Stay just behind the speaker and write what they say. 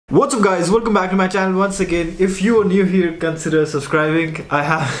What's up guys, welcome back to my channel once again. If you are new here, consider subscribing. I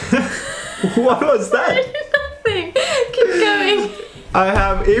have... What was that? Nothing. Keep going. I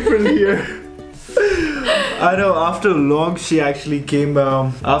have April here. I know, after long she actually came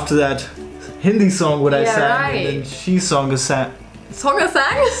after that Hindi song what I sang, right. and then she sang a song. Song a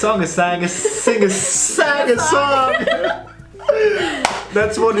Song.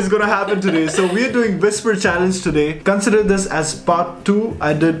 That's what is gonna happen today. So we're doing whisper challenge today. Consider this as part 2.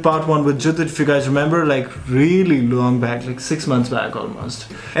 I did part 1 with Judith, if you guys remember, like really long back, like 6 months back almost.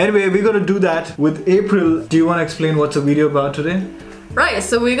 Anyway, we're gonna do that with April. Do you want to explain what's the video about today? Right,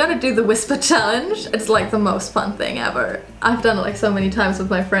 so we're gonna do the whisper challenge. It's like the most fun thing ever. I've done it like so many times with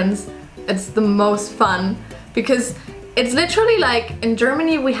my friends. It's the most fun because it's literally like in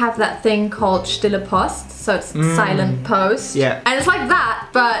Germany we have that thing called Stille Post, so it's silent post. Yeah. And it's like that,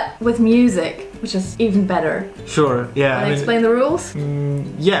 but with music, which is even better. Sure, yeah. Can I explain the rules?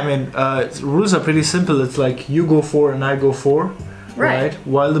 Yeah, I mean, rules are pretty simple. It's like you go 4 and I go 4, right?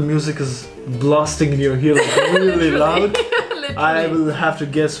 While the music is blasting in your ear like really loud, I will have to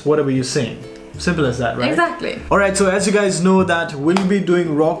guess whatever you're saying. Simple as that, right? Exactly. Alright, so as you guys know that we'll be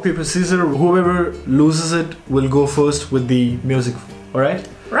doing rock, paper, scissors. Whoever loses it will go first with the music, alright?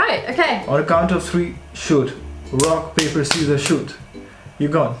 Right, okay. On a count of 3, shoot. Rock, paper, scissors, shoot. You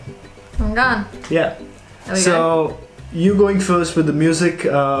gone. I'm gone. Yeah. There we so, you going first with the music,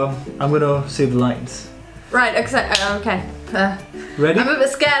 I'm gonna say the lines. Right, okay. Ready? I'm a bit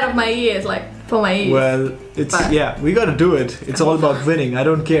scared of my ears, like for my ears. Well, yeah, we gotta do it. It's all about winning. I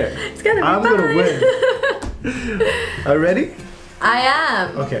don't care. It's gonna be I'm fine. gonna win. Are you ready? I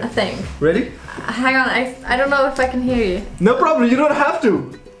am. Okay. I think. Ready? Hang on, I don't know if I can hear you. No problem. You don't have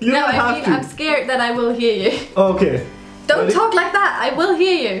to. You don't have to. I'm scared that I will hear you. Okay. Don't Ready? talk like that. I will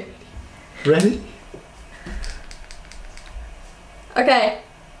hear you. Ready? Okay.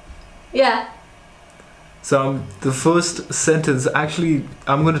 Yeah. So the first sentence, actually,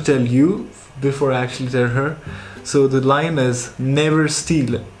 I'm gonna tell you before I actually tell her. So the line is, never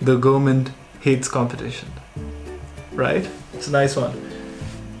steal, the government hates competition. Right? It's a nice one.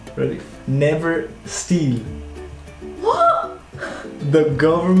 Ready? Never steal. What? The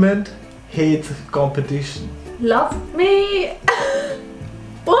government hates competition. Love me.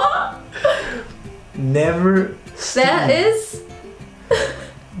 What? Never steal. That is.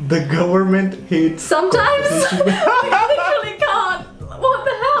 The government hates Sometimes. competition. I literally can't. What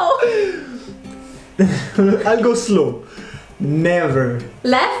the hell? I'll go slow. Never.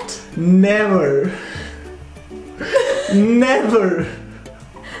 Left. Never. Never.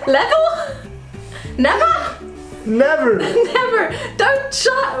 Level. Never. Never. Never. Don't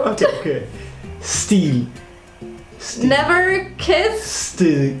shout. Okay. Steal. Never kiss.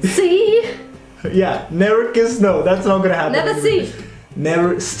 Steal. See. Yeah, never kiss. No, that's not gonna happen. Never see.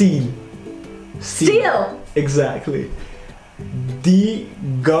 Never steal. Steal. Exactly. The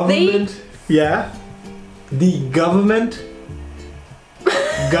government. Yeah. The government.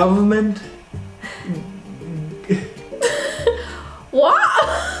 Government.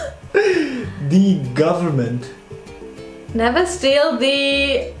 What? The government. Never steal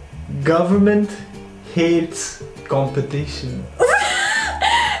the... Government hates competition.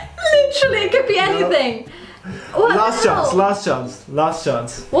 Literally, it could be anything. What Last the hell? chance, last chance, last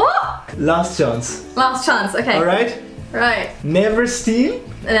chance. What? Last chance. Last chance, okay. Alright? Right. Never steal.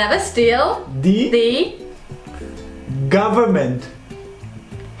 Never steal The government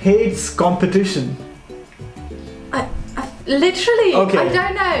hates competition. literally, Okay. I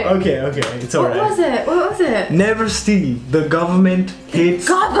don't know. Okay, it's alright. What was it? Never steal. The government hates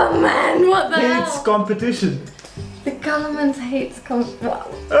Government, what the hates hell? competition. The government hates wow.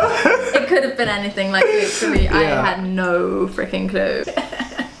 It could have been anything, like literally, I Yeah. had no freaking clue.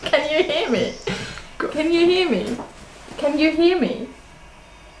 Can you hear me? Can you hear me? Can you hear me?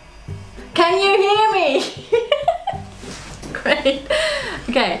 Can you hear me? Great.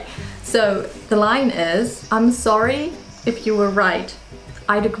 Okay, so the line is, I'm sorry if you were right.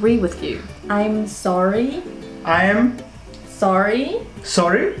 I'd agree with you. I'm sorry. I am Sorry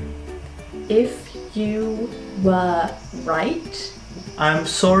sorry. if you were right. I'm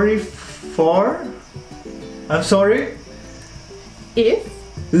sorry for. I'm sorry. If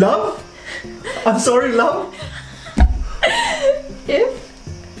Love? I'm sorry, love. If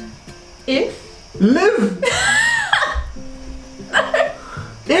Live.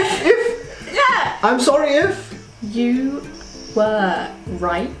 If. yeah, I'm sorry if. you were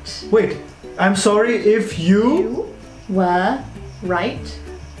right. Wait. I'm sorry if You were right.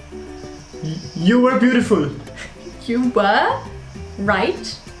 You were beautiful. You were right.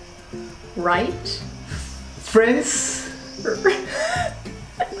 Friends.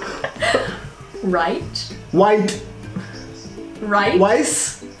 Right. White. Right.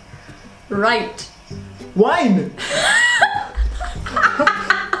 Weiss. Right. Wine.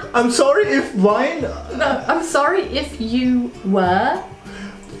 I'm sorry if wine. No, I'm sorry if you were.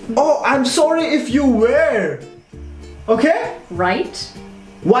 Oh, I'm sorry if you were. Okay? Right.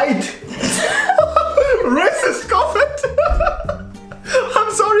 White. Racist comment.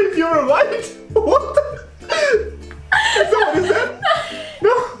 I'm sorry if you're white. What? Is that what is that?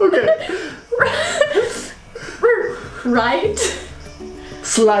 No? Okay. Right.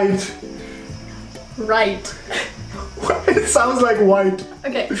 Slide. Right. It sounds like white.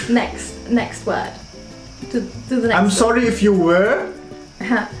 Okay, next word. Do the next I'm word. sorry if you were.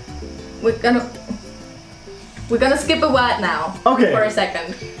 We're gonna skip a word now. Okay. For a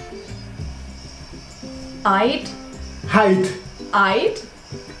second. I'd. Height.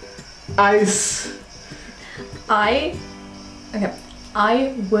 Ice. Okay.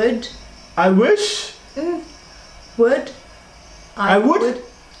 I would. I wish. Would. I would.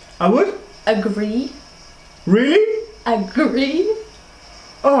 I would. Agree. Really? Agree.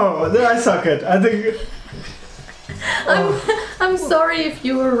 Oh, then I suck it. I think. I'm sorry if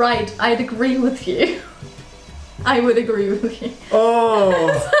you were right. I'd agree with you. I would agree with you. Oh.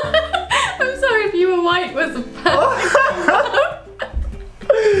 I'm sorry if you were white was a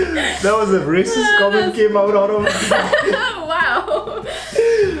That was a racist comment came out of. Oh wow.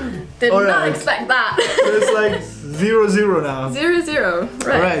 Did All not right. expect that. It's like 0-0 now. 0-0.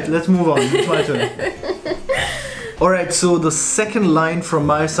 Right. Alright, let's move on. It's my turn. Alright, so the second line from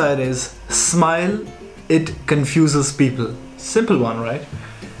my side is smile, it confuses people. Simple one, right?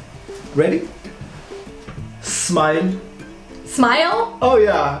 Ready? Smile. Smile. Oh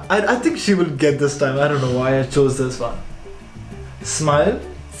yeah, I think she will get this time. I don't know why I chose this one. Smile,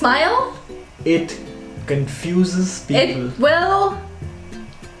 Smile. it confuses people. It will.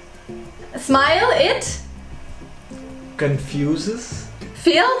 Smile. It Confuses.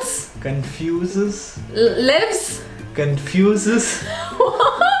 feels. Confuses. Lives. Confuses.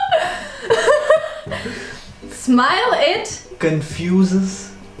 Smile. It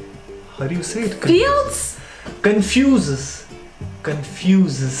Confuses. How do you say it? feels. Confuses.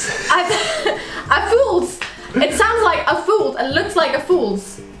 Confuses. A fool's. It sounds like a fool. It looks like a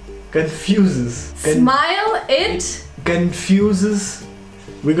fool's. Confuses. Smile. It. Confuses.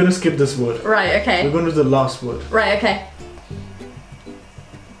 We're gonna skip this word. Right. We're Okay. going to the last word. Right. Okay.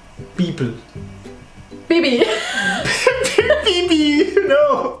 People. BB. Pee-pee.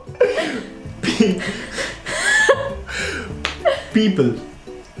 No. People.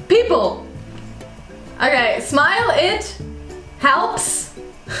 People. Okay. Smile. It helps.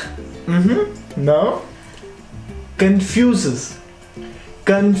 No. Confuses.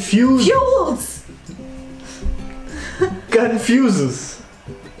 Confuses. Fuels. Confuses.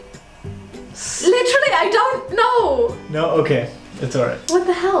 Literally, I don't know. No, okay. It's alright. What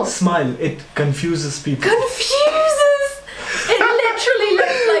the hell? Smile. It confuses people. Confuses. It literally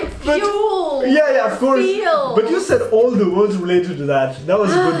looks like But- fuel. Yeah, of course. Feel. But you said all the words related to that. That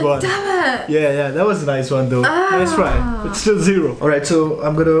was a good one. Damn it. Yeah, that was a nice one though. Nice try. It's still 0. Alright, so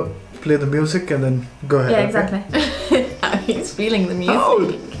I'm gonna play the music and then go ahead. Yeah, okay? exactly. He's feeling the music.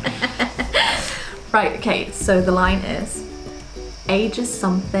 Oh, Right, okay, so the line is age is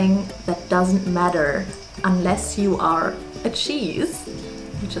something that doesn't matter unless you are a cheese.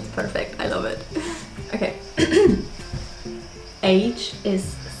 Which is perfect, I love it. Okay. Age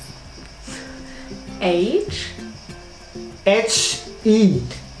is age. H-E.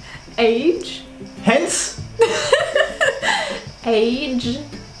 Age. Hence, Age.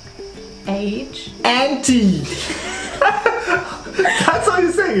 Age. anti. That's how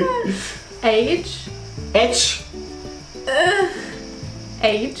you say it. Age. H.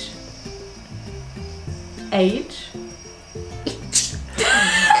 Age. Age.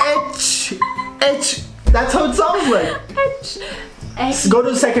 H. H. That's how it sounds like. Age. Let's go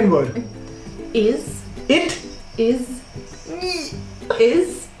to the second word. Is. It. Is. Is.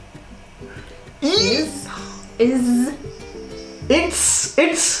 Is. Is. It's.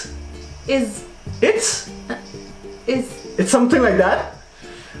 Is. It's. Is. It's something like that.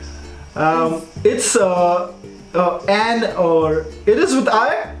 It's an or it is with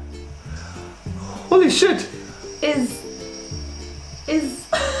I. Holy shit! Is.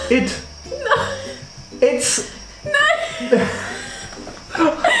 It. No. It's. No.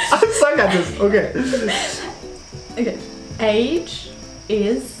 I suck at this. Okay. Okay. Age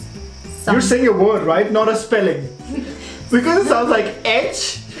is. Some. You're saying a word, right? Not a spelling. Because it sounds like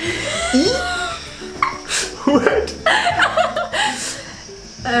H. E. What?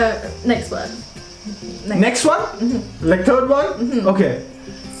 Next word. Next one? Like third one? Okay.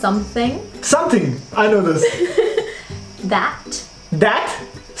 Something. Something. I know this. That. That.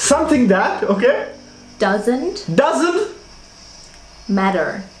 Something that. Okay. Doesn't Doesn't.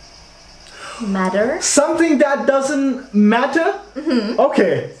 matter. Matter. Something that doesn't matter.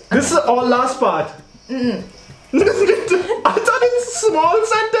 Okay. This is all last part. I thought it's a small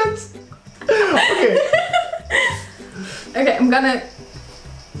sentence. Okay. Okay, I'm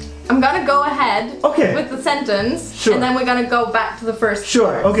gonna go ahead Okay. with the sentence, Sure. and then we're gonna go back to the first.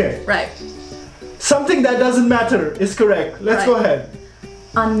 Sure. part. Okay. Right. Something that doesn't matter is correct. Let's go Right. ahead.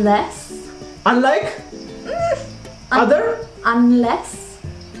 Unless. Unlike. Other. Unless.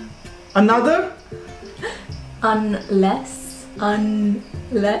 Another. Unless.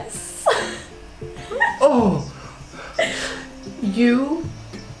 Unless. Oh. You.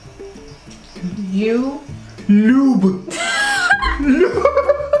 Lube. Lube.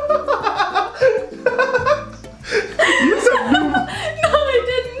 You said lube. No, I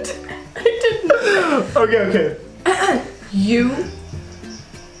didn't. Okay. You.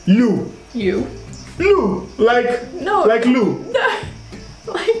 Lube. Lube. Like. No. Like lube. No.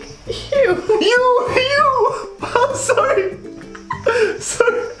 Like you. You. I'm sorry.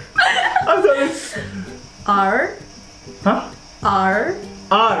 Sorry. I thought it's. R. Huh? R.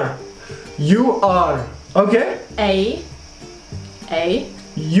 R. You are. Okay. A.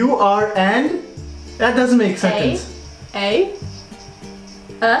 You are and. That doesn't make sentence. A.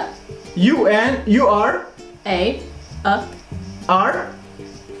 You and. You are. A. Are.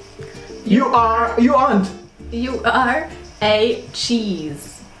 You are. You aren't. You are a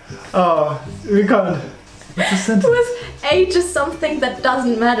cheese. Oh, we can't. What's the sentence? Was A just something that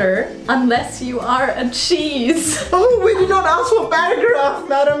doesn't matter unless you are a cheese? Oh, we did not ask for paragraph,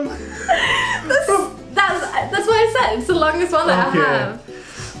 madam. That's why I said it's the longest one that I have.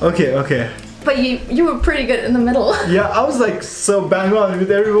 Okay. But you were pretty good in the middle. Yeah, I was like so bang on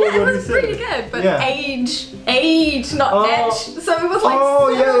with every word Yeah, what it he was said. pretty good, but Yeah. age, not edge. So it was like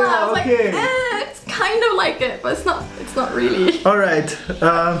similar. I was like, it's kind of like it, but it's not really. All right,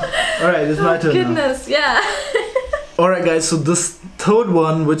 it's my turn now. Goodness, yeah. Alright guys, so this third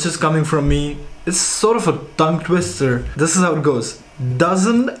one which is coming from me is sort of a tongue twister. This is how it goes.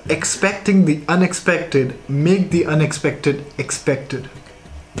 Doesn't expecting the unexpected make the unexpected expected?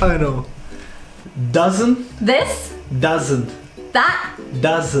 I know. Doesn't. This. Doesn't. That.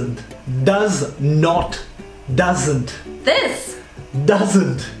 Doesn't. Does not. Doesn't. This.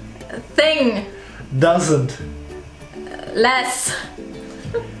 Doesn't. Thing. Doesn't. Less.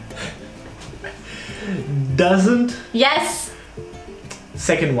 Doesn't. Yes.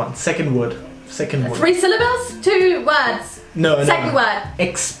 Second one. Second word. 3 syllables? 2 words. No. Second word.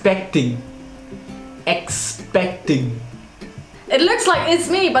 Expecting. Expecting. It looks like it's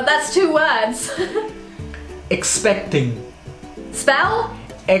me, but that's 2 words. Expecting. Spell.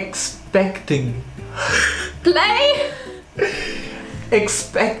 Expecting. Play.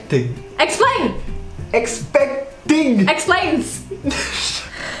 Expecting. Explain. Expecting. Explains.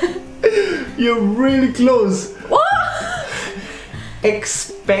 You're really close. What?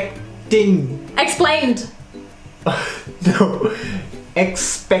 Expecting. Explained. No.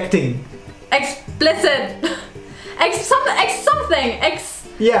 Expecting. Explicit. Something.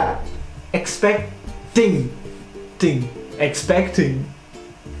 Yeah. Expecting. Expecting.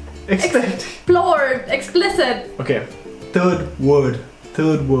 Explored. Explicit. Okay. Third word.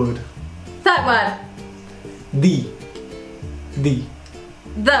 Third word. The. The.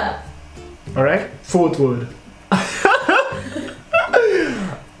 Alright? Fourth word.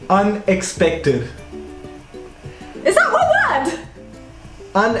 Unexpected. Is that one word?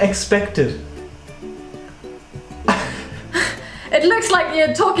 Unexpected. It looks like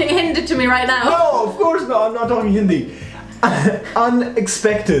you're talking Hindi to me right now. No, of course not. I'm not talking Hindi.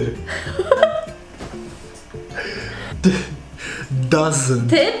 Unexpected. Doesn't.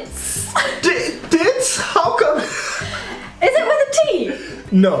 Tits? Tits? How come? Is it with a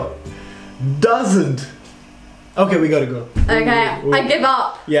T? No. Doesn't. Okay, we gotta go. Okay, Ooh. I give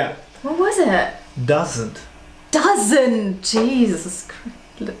up. Yeah. What was it? Doesn't. Doesn't. Jesus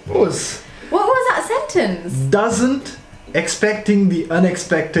Christ. What was that sentence? Doesn't. Expecting the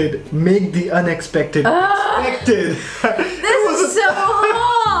unexpected. Make the unexpected expected. This is so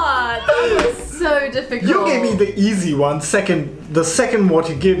hard. That was so difficult. You gave me the easy one. The second what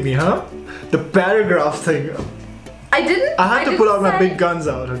you gave me, huh? The paragraph thing. I didn't. I had to pull out my big guns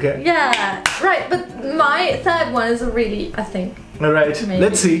out, okay? Yeah, right, but my third one is really, I think. Alright,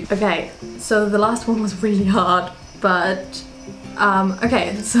 let's see. Okay, so the last one was really hard, but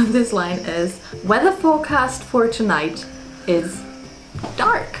okay, so this line is weather forecast for tonight is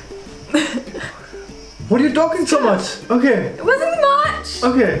dark. What are you talking so much? Okay. Was it not? much.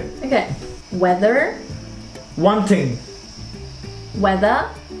 Okay. Okay. Weather. One thing. Weather.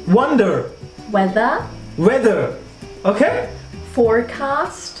 Wonder. Weather. Weather. Okay.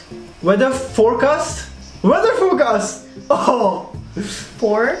 Forecast. Weather forecast. Weather forecast. Oh.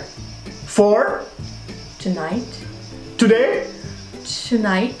 For. Tonight. Today.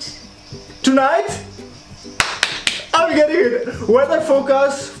 Tonight. Tonight. I'm getting it. Weather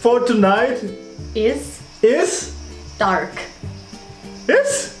forecast for tonight Is. Dark.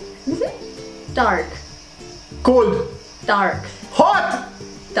 Dark. Cold. Dark. Hot.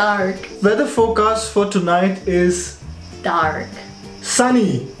 Dark. Weather forecast for tonight is Dark.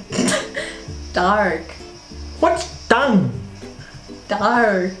 sunny. Dark. What's tongue?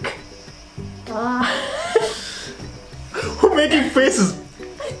 Dark. Dark. Who making faces?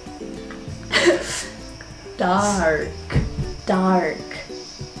 Dark. Dark.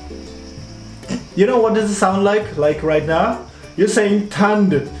 You know what does it sound like? Like right now? You're saying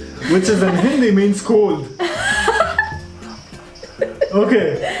thand, which is in Hindi means cold.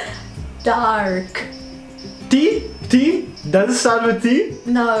 Okay. Dark. T? T? Does it start with T?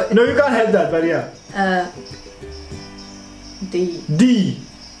 No. No, you can't have that, but yeah. D. D.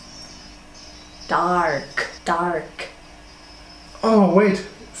 Dark. Dark. Oh, wait.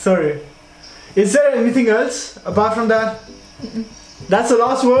 Sorry. Is there anything else apart from that? That's the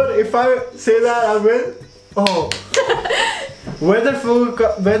last word. If I say that, I win. Oh. Weather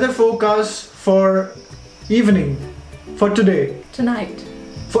forecast for evening. For today. Tonight.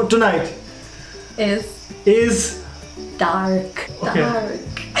 For tonight. Is. Dark. Okay. Dark.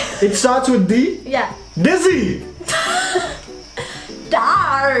 It starts with D. Yeah. Dizzy.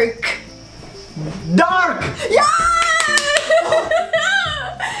 Dark. Dark. Yeah!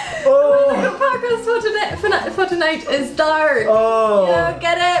 Oh. The podcast for tonight is dark. Oh. You don't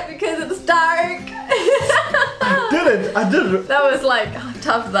get it because it's dark. I did it. That was like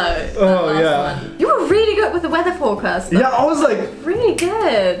tough though. Oh, that last yeah. one. You were really good with the weather forecast. Though. Yeah, I was like. Really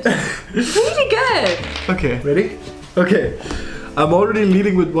good. Really good. Okay, ready? Okay. I'm already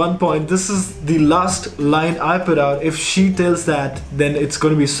leading with 1 point. This is the last line I put out. If she tells that, then it's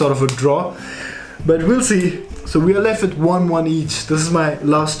going to be sort of a draw. But we'll see. So we are left with 1-1 each. This is my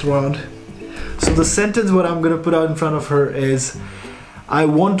last round. So the sentence what I'm going to put out in front of her is, I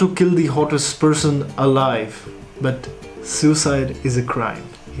want to kill the hottest person alive, but suicide is a crime.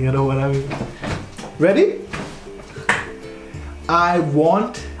 You know what I mean? Ready? I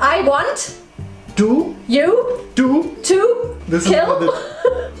want you to this kill. Is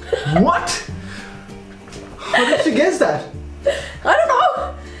what? How did she guess that? I don't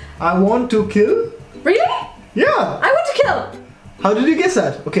know. I want to kill. Really? Yeah. I want to kill. How did you guess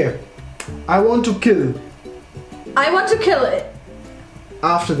that? Okay. I want to kill. I want to kill it.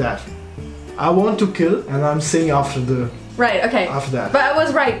 After that. I want to kill, and I'm saying after the. Right. Okay. After that. But I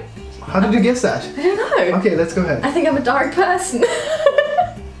was right. How did you guess that? I don't know. Okay, let's go ahead. I think I'm a dark person.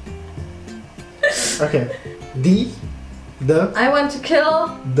 Okay. I want to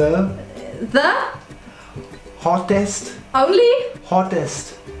kill the hottest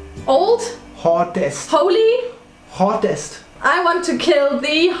hottest I want to kill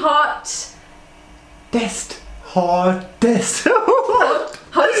the hottest hotel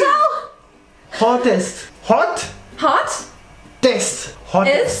hottest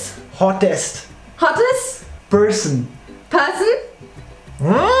person I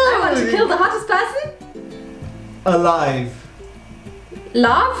want to kill the hottest person alive.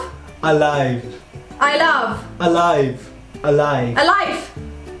 Alive.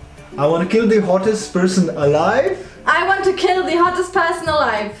 I want to kill the hottest person alive. I want to kill the hottest person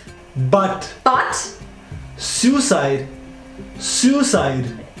alive. But suicide.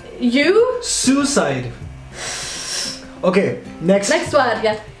 Okay, next word,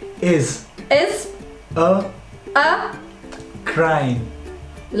 yeah. Is a crime.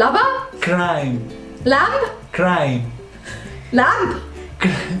 Lover? Crime. Lamb? Crime. Lamp?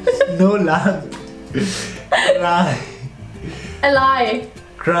 No lamp. Crime. A lie.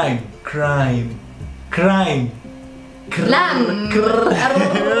 Crime. Lamb.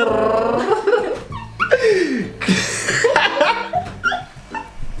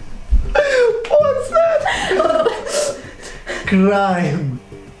 What's that? Crime.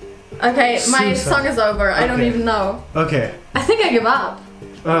 Okay, my Suicide. song is over. I don't Okay. even know. Okay. I think I give up.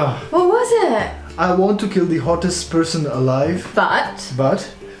 What was it? I want to kill the hottest person alive, but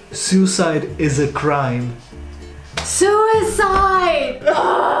suicide is a crime. Suicide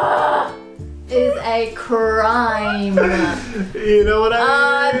is a crime. You know what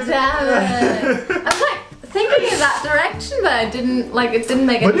I mean? Oh, damn it. I'm like thinking that direction, but I didn't like it. Didn't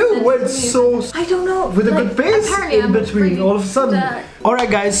make any But you sense went to me. so I don't know. with a like, good pace apparently in I'm between pretty all of a sudden. dark. Alright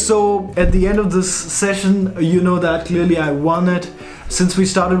guys, so at the end of this session, you know that clearly I won it. Since we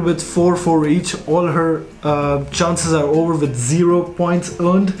started with 4 each, all her chances are over with 0 points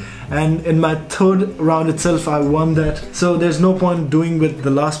earned. And in my third round itself, I won that. So there's no point doing with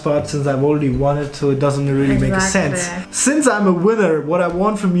the last part since I've already won it, so it doesn't really make sense. Since I'm a winner, what I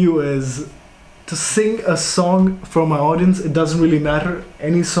want from you is to sing a song for my audience. It doesn't really matter.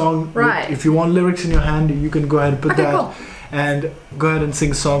 Any song. Right. If you want lyrics in your hand, you can go ahead and put that. Cool. And go ahead and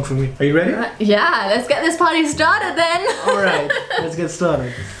sing a song for me. Are you ready? Yeah, let's get this party started then. Alright, let's get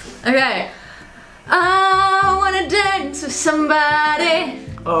started. Okay. I wanna dance with somebody.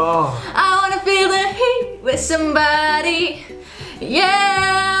 Oh. I wanna feel the heat with somebody.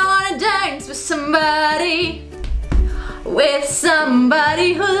 Yeah, I wanna dance with somebody. With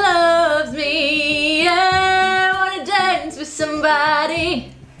somebody who loves me. Yeah, I wanna dance with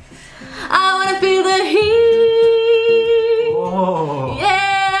somebody. I wanna feel the heat. Oh.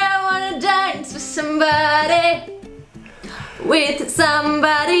 Yeah, I wanna dance with somebody. With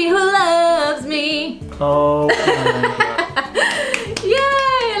somebody who loves me. Oh my God. Yay,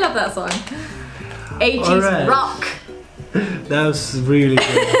 I love that song. 80s Alright. rock. That was really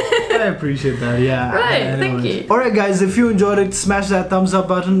good. I appreciate that, yeah. Right, thank you. Alright guys, if you enjoyed it, smash that thumbs up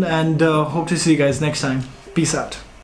button and hope to see you guys next time. Peace out.